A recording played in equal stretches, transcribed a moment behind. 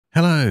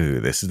Hello,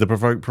 this is the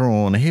Provoked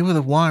Prawn here with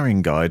a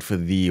wiring guide for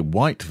the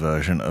white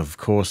version of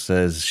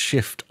Corsair's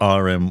Shift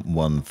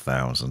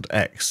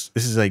RM1000X.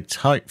 This is a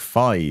Type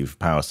 5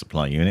 power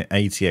supply unit,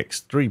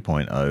 ATX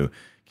 3.0,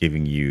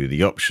 giving you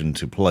the option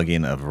to plug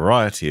in a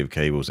variety of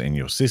cables in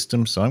your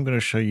system. So I'm going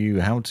to show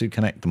you how to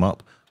connect them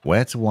up,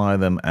 where to wire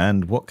them,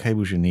 and what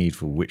cables you need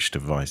for which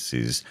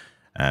devices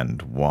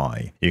and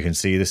why. You can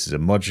see this is a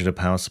modular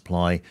power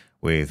supply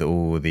with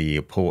all the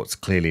ports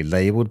clearly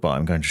labeled, but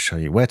I'm going to show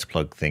you where to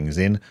plug things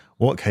in,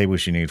 what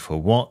cables you need for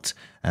what,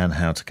 and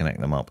how to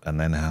connect them up,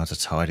 and then how to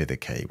tidy the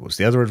cables.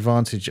 The other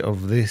advantage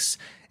of this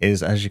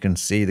is, as you can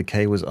see, the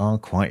cables are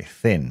quite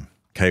thin.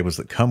 Cables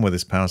that come with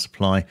this power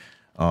supply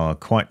are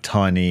quite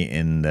tiny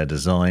in their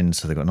design,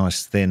 so they've got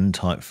nice thin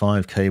Type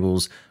 5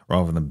 cables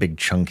rather than big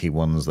chunky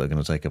ones that are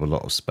going to take up a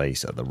lot of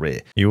space at the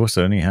rear. You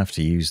also only have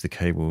to use the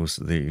cables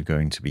that you're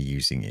going to be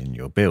using in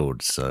your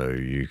build, so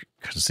you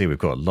can see we've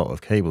got a lot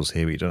of cables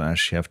here, but you don't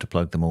actually have to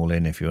plug them all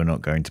in if you're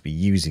not going to be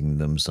using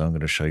them. So I'm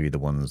going to show you the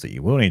ones that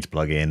you will need to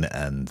plug in,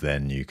 and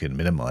then you can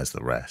minimize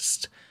the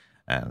rest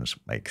and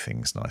make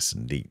things nice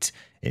and neat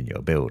in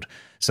your build.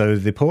 So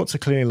the ports are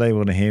clearly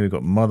labeled in here. We've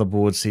got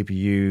motherboard,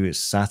 CPU,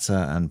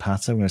 SATA, and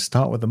PATA. We're going to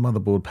start with the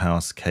motherboard power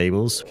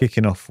cables,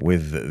 kicking off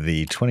with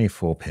the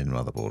 24-pin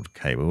motherboard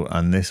cable,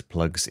 and this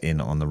plugs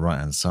in on the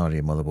right-hand side of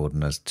your motherboard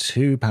and has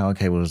two power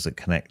cables that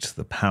connect to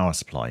the power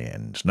supply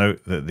end.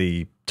 Note that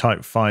the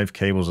Type 5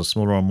 cables are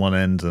smaller on one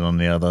end than on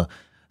the other,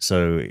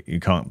 so you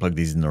can't plug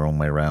these in the wrong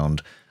way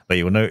around. But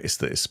you will notice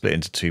that it's split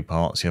into two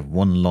parts. You have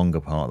one longer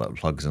part that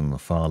plugs in on the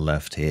far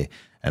left here,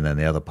 and then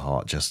the other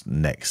part just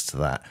next to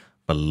that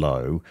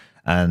below.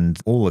 And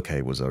all the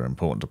cables are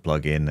important to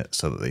plug in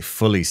so that they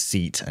fully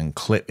seat and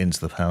clip into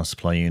the power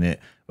supply unit.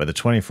 But the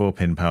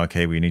 24-pin power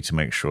cable, you need to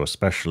make sure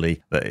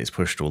especially that it's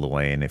pushed all the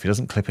way in. If it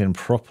doesn't clip in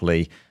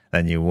properly,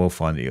 then you will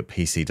find that your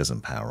PC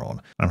doesn't power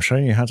on. I'm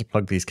showing you how to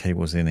plug these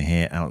cables in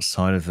here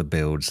outside of the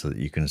build so that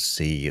you can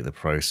see the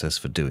process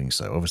for doing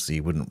so. Obviously,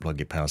 you wouldn't plug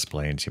your power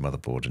supply into your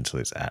motherboard until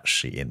it's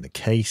actually in the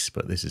case,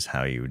 but this is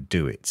how you would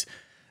do it.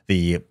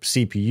 The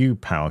CPU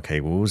power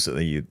cables,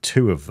 the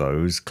two of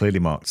those, clearly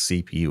marked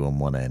CPU on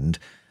one end.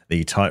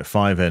 The Type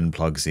 5 end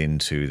plugs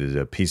into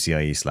the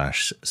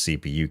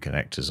PCIe/CPU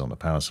connectors on the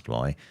power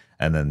supply,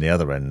 and then the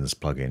other ends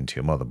plug into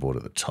your motherboard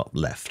at the top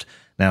left.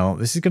 Now,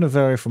 this is going to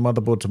vary from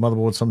motherboard to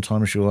motherboard.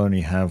 Sometimes you'll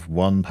only have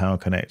one power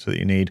connector that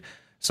you need.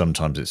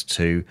 Sometimes it's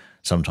two.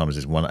 Sometimes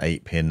it's one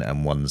 8-pin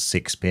and one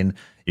 6-pin.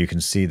 You can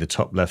see the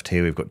top left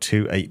here, we've got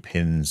two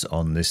 8-pins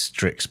on this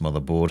Strix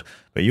motherboard,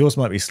 but yours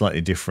might be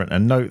slightly different.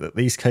 And note that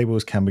these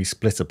cables can be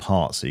split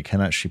apart, so you can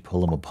actually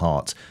pull them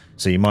apart.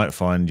 So you might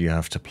find you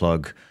have to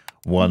plug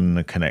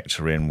one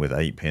connector in with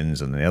 8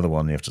 pins, and the other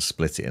one you have to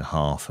split it in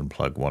half and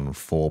plug one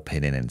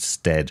 4-pin in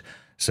instead.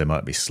 So it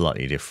might be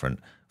slightly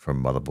different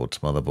from motherboard to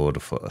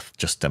motherboard. For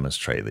just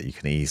demonstrate that you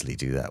can easily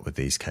do that with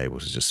these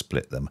cables, just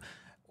split them.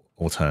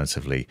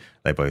 Alternatively,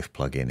 they both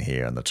plug in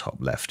here on the top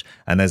left,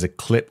 and there's a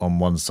clip on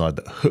one side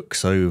that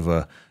hooks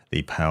over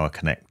the power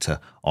connector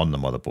on the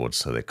motherboard,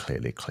 so they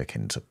clearly click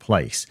into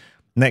place.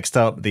 Next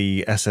up,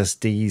 the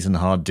SSDs and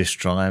hard disk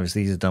drives.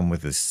 These are done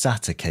with the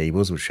SATA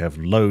cables, which you have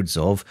loads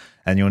of,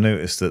 and you'll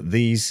notice that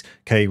these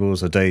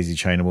cables are daisy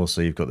chainable,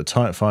 so you've got the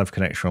Type 5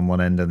 connector on one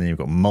end, and then you've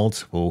got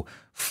multiple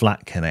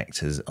flat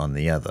connectors on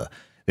the other.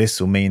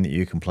 This will mean that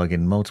you can plug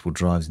in multiple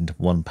drives into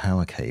one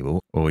power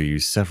cable, or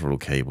use several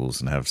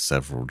cables and have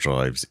several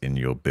drives in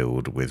your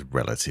build with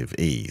relative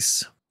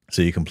ease.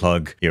 So you can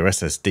plug your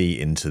SSD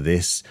into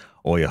this,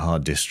 or your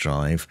hard disk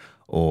drive,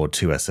 or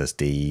two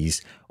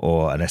SSDs,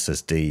 or an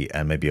SSD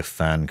and maybe a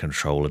fan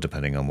controller,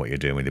 depending on what you're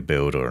doing with your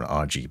build, or an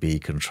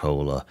RGB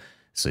controller.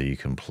 So you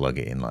can plug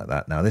it in like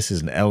that. Now, this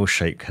is an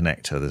L-shaped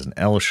connector. There's an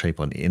L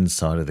shape on the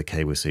inside of the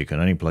cable, so you can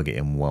only plug it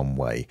in one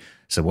way.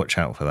 So watch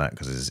out for that,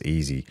 because it's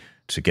easy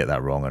to get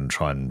that wrong and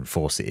try and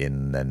force it in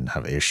and then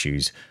have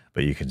issues.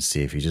 But you can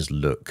see if you just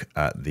look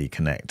at the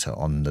connector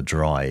on the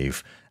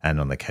drive and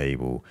on the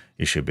cable,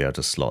 you should be able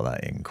to slot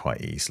that in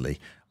quite easily.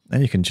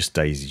 And you can just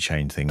daisy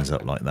chain things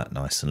up like that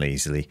nice and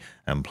easily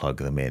and plug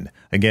them in.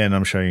 Again,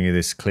 I'm showing you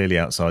this clearly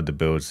outside the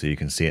build so you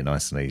can see it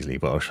nice and easily,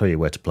 but I'll show you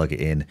where to plug it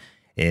in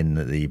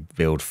the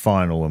build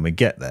final when we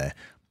get there.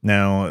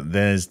 Now,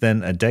 there's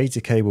then a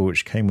data cable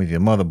which came with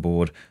your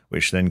motherboard,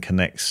 which then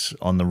connects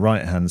on the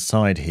right-hand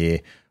side here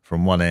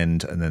from one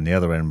end, and then the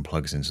other end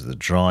plugs into the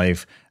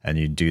drive, and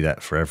you do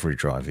that for every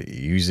drive that you're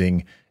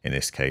using, in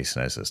this case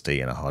an SSD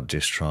and a hard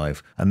disk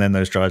drive. And then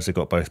those drives have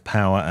got both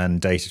power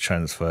and data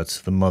transfer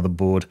to the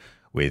motherboard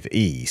with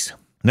ease.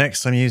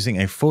 Next, I'm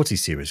using a 40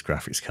 series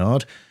graphics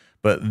card,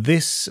 but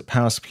this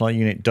power supply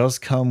unit does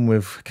come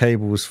with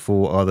cables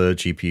for other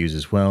GPUs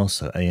as well,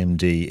 so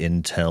AMD,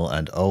 Intel,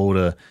 and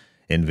older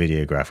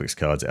NVIDIA graphics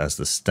cards. It has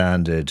the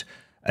standard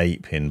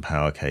 8-pin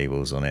power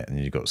cables on it, and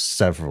you've got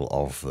several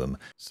of them.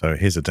 So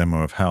here's a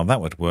demo of how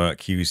that would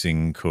work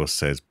using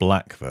Corsair's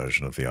black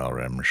version of the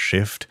RM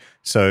Shift.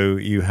 So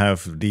you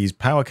have these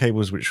power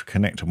cables which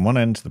connect on one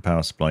end to the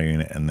power supply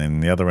unit and then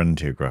the other end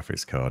to your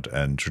graphics card,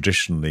 and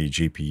traditionally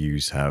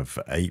GPUs have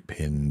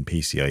 8-pin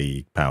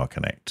PCIe power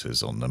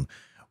connectors on them,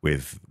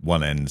 with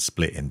one end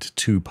split into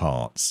two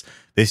parts.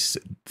 This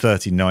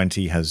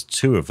 3090 has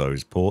two of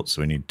those ports,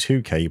 so we need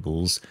two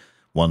cables,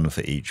 one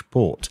for each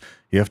port.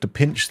 You have to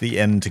pinch the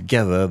end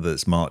together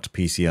that's marked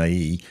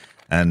PCIe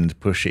and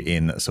push it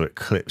in so it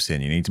clips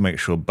in. You need to make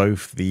sure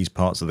both these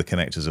parts of the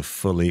connectors are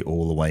fully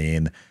all the way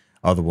in.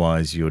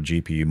 Otherwise, your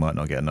GPU might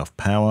not get enough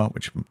power,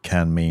 which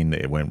can mean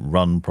that it won't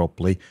run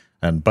properly.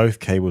 And both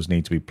cables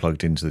need to be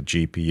plugged into the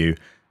GPU,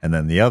 and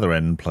then the other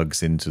end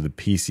plugs into the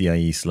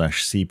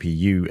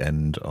PCIe/CPU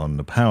end on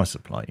the power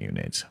supply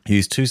unit.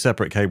 Use two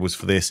separate cables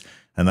for this,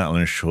 and that will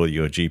ensure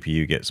your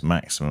GPU gets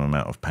maximum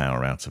amount of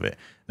power out of it.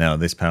 Now,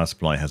 this power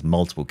supply has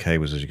multiple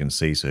cables, as you can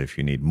see, so if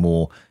you need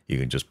more, you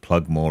can just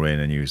plug more in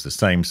and use the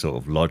same sort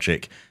of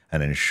logic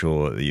and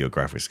ensure that your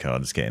graphics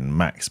card is getting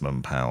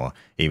maximum power,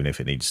 even if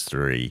it needs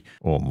 3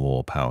 or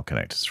more power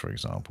connectors, for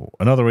example.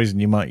 Another reason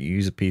you might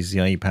use a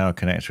PCIe power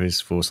connector is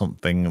for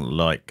something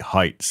like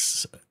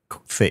Hyte's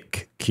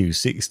thick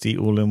Q60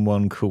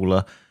 all-in-one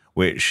cooler,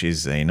 which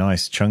is a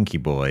nice chunky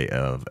boy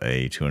of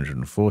a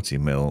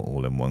 240mm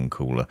all-in-one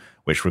cooler,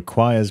 which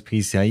requires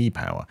PCIe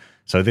power.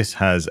 So this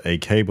has a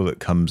cable that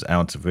comes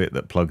out of it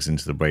that plugs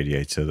into the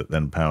radiator that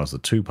then powers the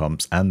two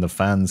pumps and the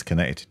fans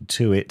connected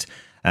to it,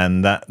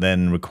 and that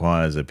then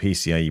requires a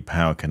PCIe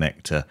power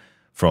connector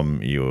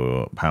from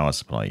your power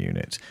supply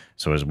unit.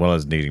 So as well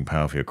as needing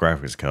power for your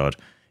graphics card,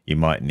 you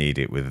might need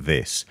it with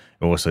this.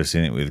 I've also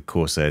seen it with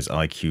Corsair's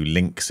IQ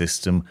Link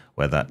system,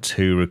 where that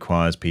too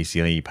requires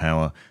PCIe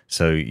power.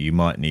 So you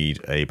might need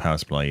a power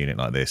supply unit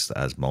like this that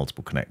has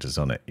multiple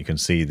connectors on it. You can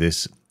see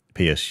this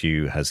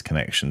PSU has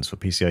connections for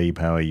PCIe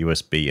power,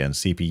 USB, and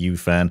CPU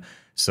fan.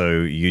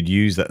 So you'd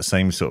use that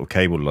same sort of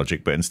cable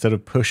logic, but instead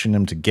of pushing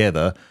them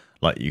together,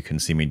 like you can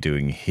see me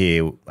doing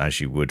here, as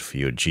you would for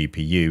your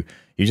GPU,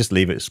 you just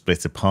leave it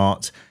split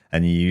apart,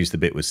 and you use the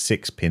bit with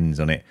 6 pins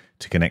on it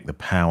to connect the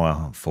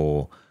power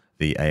for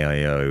the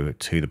AIO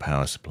to the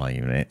power supply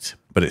unit,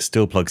 but it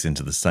still plugs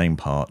into the same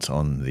part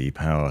on the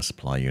power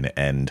supply unit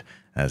end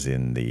as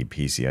in the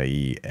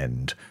PCIe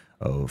end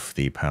of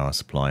the power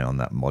supply on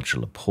that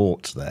modular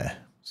port there.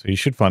 So you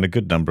should find a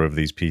good number of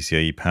these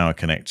PCIe power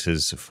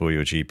connectors for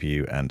your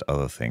GPU and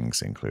other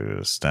things included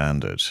as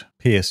standard.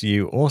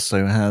 PSU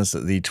also has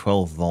the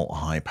 12-volt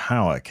high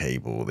power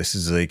cable. This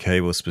is a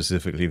cable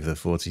specifically for the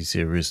 40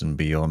 series and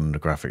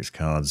beyond graphics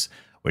cards,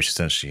 which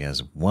essentially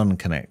has one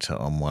connector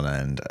on one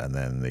end and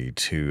then the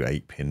two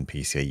 8-pin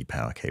PCIe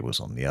power cables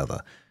on the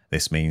other.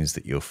 This means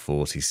that your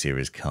 40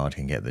 series card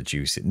can get the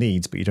juice it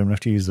needs, but you don't have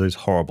to use those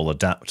horrible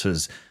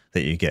adapters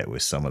that you get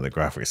with some of the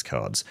graphics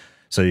cards.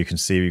 So you can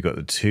see we've got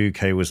the two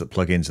cables that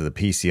plug into the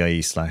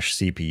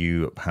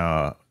PCIe/CPU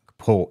power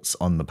ports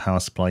on the power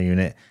supply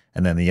unit,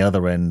 and then the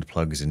other end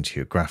plugs into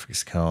your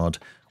graphics card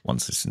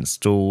once it's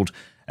installed,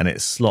 and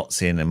it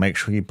slots in. And make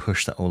sure you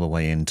push that all the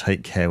way in.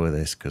 Take care with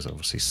this, because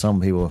obviously some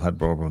people have had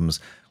problems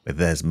with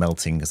theirs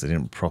melting because they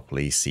didn't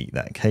properly seat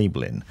that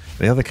cable in.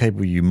 The other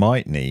cable you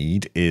might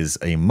need is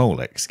a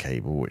Molex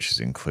cable, which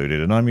is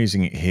included, and I'm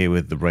using it here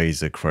with the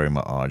Razer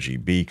Chroma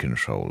RGB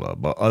controller,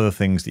 but other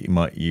things that you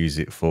might use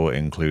it for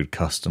include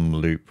custom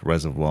loop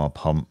reservoir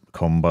pump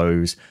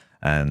combos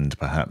and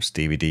perhaps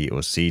DVD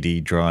or CD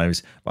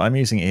drives, but I'm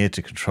using it here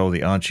to control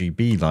the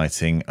RGB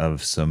lighting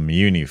of some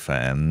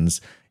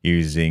Unifans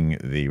using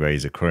the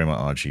Razer Chroma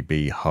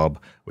RGB hub,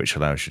 which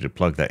allows you to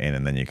plug that in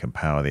and then you can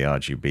power the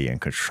RGB and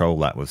control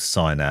that with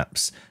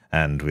Synapse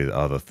and with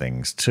other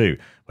things too.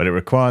 But it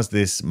requires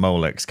this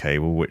Molex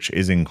cable, which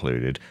is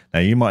included.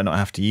 Now, you might not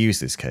have to use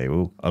this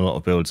cable. A lot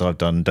of builds I've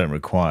done don't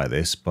require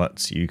this,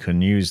 but you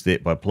can use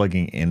it by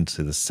plugging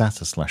into the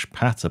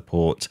SATA/PATA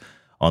port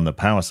on the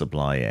power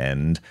supply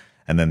end,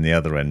 and then the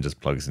other end just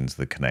plugs into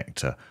the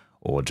connector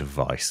or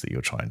device that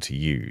you're trying to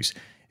use.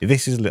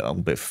 This is a little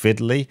bit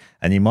fiddly,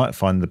 and you might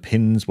find the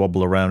pins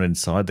wobble around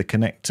inside the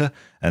connector,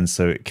 and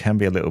so it can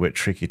be a little bit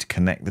tricky to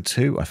connect the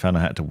two. I found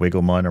I had to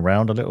wiggle mine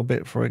around a little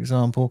bit, for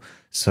example,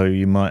 so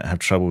you might have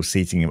trouble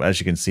seating it. As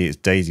you can see, it's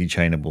daisy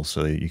chainable,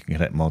 so you can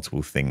connect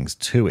multiple things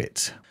to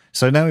it.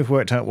 So now we've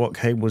worked out what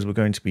cables we're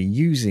going to be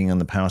using on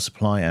the power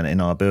supply and in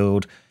our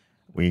build.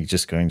 We're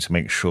just going to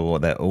make sure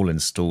they're all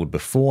installed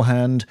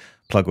beforehand.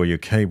 Plug all your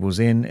cables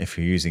in. If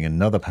you're using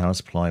another power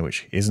supply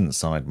which isn't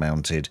side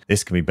mounted,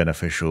 this can be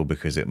beneficial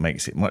because it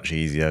makes it much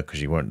easier,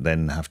 because you won't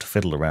then have to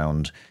fiddle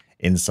around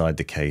inside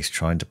the case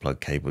trying to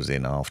plug cables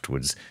in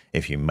afterwards.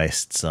 If you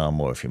missed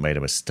some, or if you made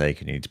a mistake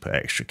and you need to put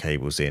extra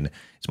cables in,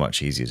 it's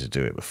much easier to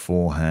do it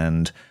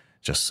beforehand,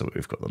 just so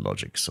we've got the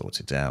logic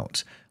sorted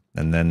out.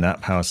 And then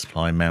that power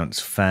supply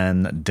mounts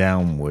fan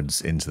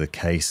downwards into the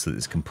case so that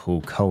it can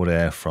pull cold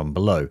air from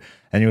below.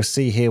 And you'll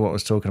see here what I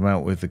was talking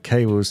about with the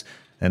cables.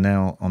 They're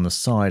now on the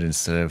side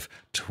instead of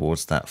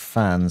towards that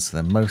fan, so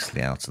they're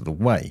mostly out of the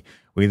way.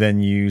 We then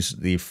use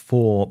the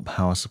 4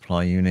 power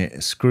supply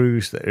unit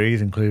screws that are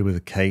either included with the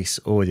case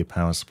or with your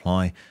power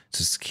supply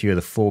to secure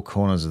the 4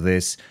 corners of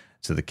this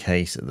to the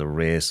case at the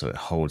rear so it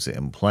holds it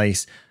in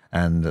place.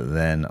 And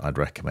then I'd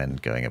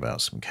recommend going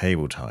about some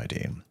cable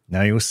tidying.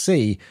 Now you'll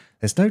see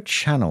there's no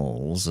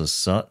channels as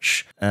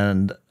such,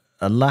 and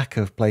a lack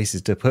of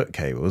places to put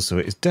cables, so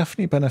it's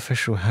definitely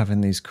beneficial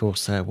having these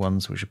Corsair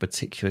ones which are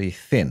particularly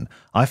thin.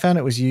 I found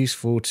it was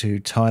useful to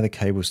tie the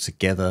cables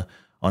together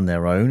on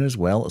their own as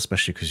well,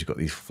 especially because you've got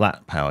these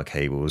flat power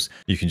cables.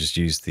 You can just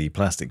use the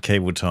plastic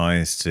cable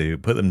ties to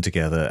put them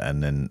together,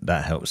 and then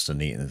that helps to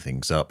neaten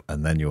things up.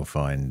 And then you'll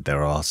find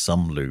there are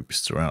some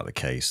loops throughout the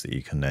case that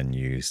you can then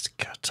use to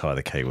tie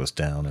the cables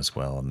down as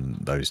well, and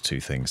those two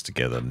things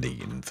together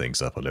neaten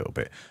things up a little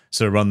bit.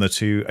 So run the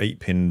two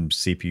 8-pin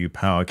CPU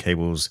power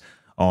cables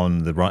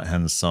on the right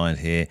hand side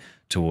here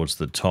towards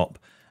the top,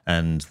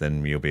 and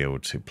then you'll be able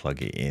to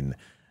plug it in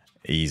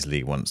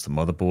easily once the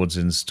motherboard's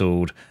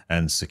installed,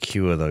 and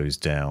secure those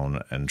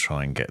down and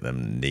try and get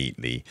them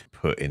neatly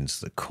put into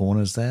the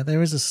corners there.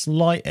 There is a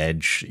slight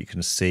edge you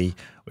can see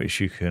which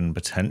you can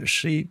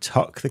potentially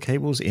tuck the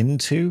cables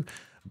into,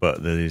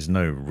 but there is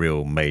no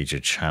real major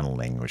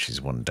channeling, which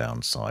is one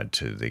downside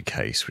to the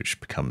case,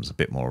 which becomes a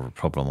bit more of a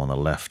problem on the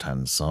left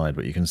hand side.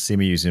 But you can see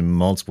me using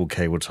multiple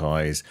cable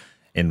ties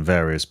in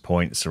various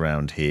points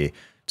around here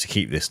to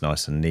keep this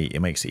nice and neat. It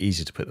makes it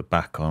easy to put the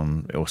back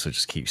on. It also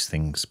just keeps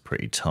things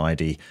pretty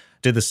tidy.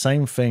 Did the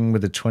same thing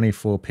with the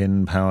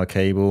 24-pin power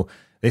cable.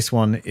 This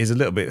one is a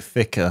little bit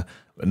thicker,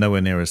 but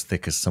nowhere near as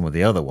thick as some of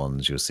the other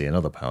ones you'll see in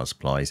other power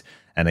supplies.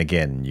 And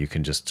again, you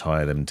can just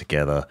tie them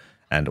together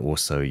and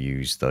also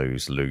use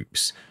those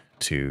loops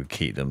to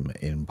keep them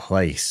in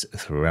place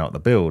throughout the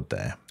build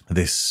there.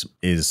 This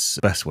is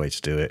the best way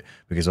to do it,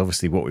 because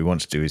obviously what we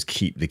want to do is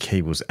keep the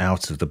cables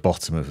out of the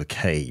bottom of the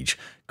cage,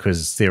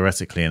 because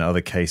theoretically in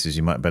other cases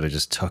you might better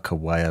just tuck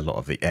away a lot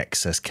of the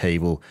excess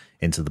cable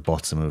into the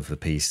bottom of the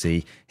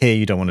PC. Here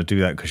you don't want to do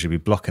that because you'll be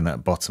blocking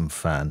that bottom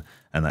fan,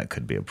 and that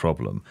could be a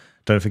problem.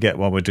 Don't forget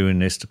while we're doing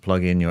this to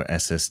plug in your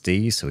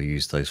SSD, so we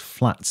use those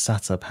flat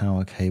SATA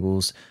power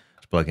cables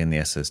to plug in the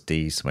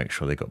SSDs to make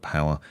sure they've got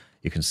power.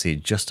 You can see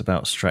it just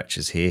about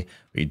stretches here,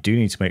 but you do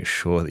need to make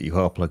sure that you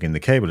are plugging the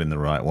cable in the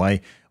right way,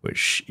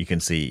 which you can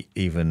see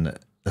even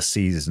a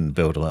seasoned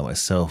builder like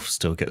myself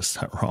still gets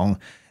that wrong.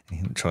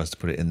 He tries to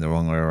put it in the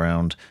wrong way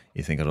around.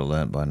 You think I'd have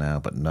learned by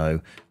now, but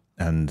no.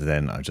 And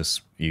then I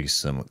just use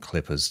some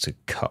clippers to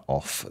cut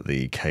off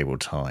the cable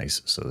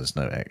ties so there's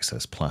no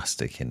excess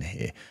plastic in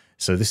here.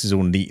 So this is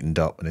all neatened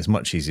up, and it's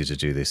much easier to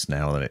do this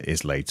now than it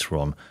is later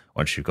on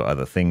once you've got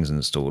other things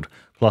installed.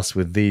 Plus,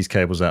 with these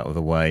cables out of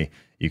the way,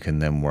 you can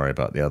then worry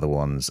about the other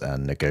ones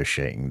and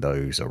negotiating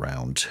those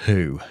around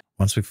too.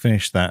 Once we've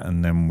finished that,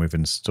 and then we've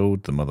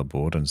installed the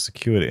motherboard and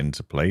secured it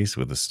into place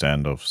with the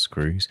standoff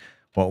screws,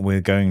 what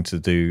we're going to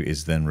do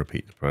is then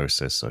repeat the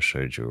process I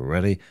showed you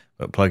already,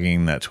 but plugging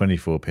in that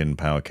 24-pin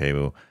power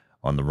cable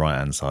on the right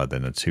hand side,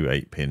 then the two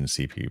 8-pin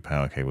CPU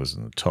power cables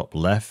on the top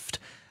left,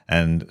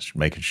 and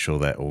making sure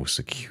they're all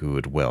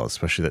secured well,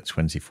 especially that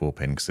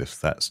 24-pin, because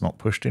if that's not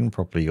pushed in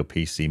properly, your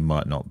PC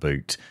might not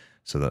boot.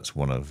 So that's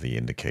one of the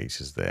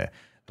indicators there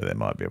that there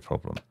might be a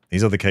problem.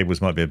 These other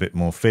cables might be a bit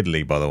more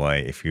fiddly, by the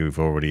way, if you've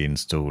already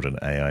installed an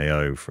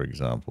AIO, for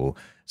example.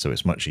 So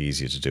it's much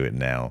easier to do it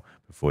now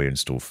before you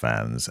install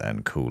fans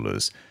and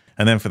coolers.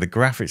 And then for the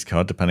graphics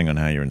card, depending on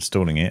how you're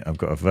installing it, I've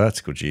got a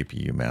vertical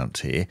GPU mount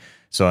here.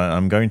 So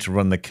I'm going to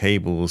run the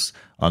cables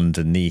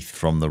underneath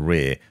from the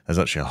rear. There's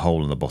actually a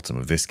hole in the bottom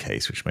of this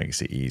case, which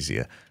makes it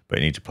easier. But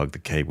you need to plug the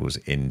cables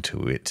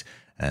into it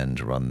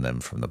and run them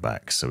from the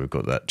back. So we've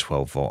got that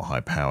 12-volt high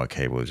power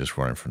cable just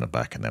running from the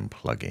back and then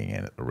plugging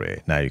in at the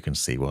rear. Now you can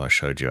see why I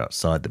showed you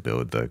outside the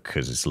build though,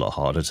 because it's a lot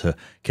harder to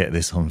get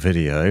this on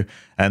video.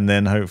 And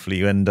then hopefully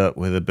you end up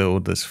with a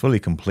build that's fully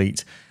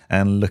complete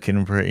and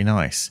looking pretty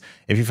nice.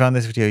 If you found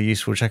this video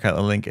useful, check out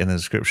the link in the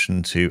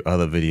description to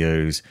other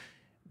videos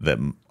that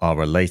are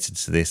related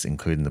to this,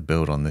 including the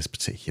build on this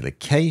particular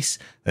case.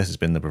 This has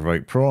been the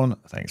Provoked Prawn.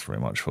 Thanks very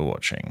much for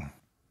watching.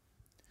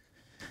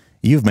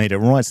 You've made it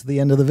right to the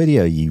end of the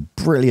video, you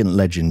brilliant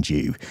legend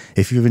you.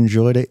 If you've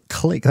enjoyed it,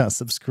 click that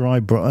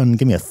subscribe button,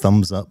 give me a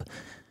thumbs up,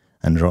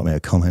 and drop me a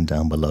comment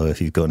down below if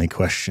you've got any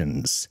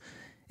questions.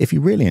 If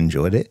you really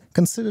enjoyed it,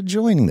 consider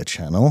joining the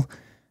channel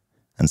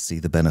and see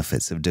the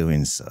benefits of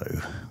doing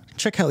so.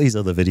 Check out these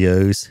other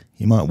videos.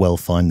 You might well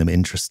find them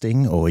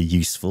interesting or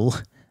useful.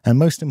 And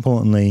most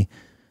importantly,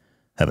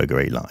 have a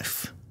great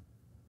life.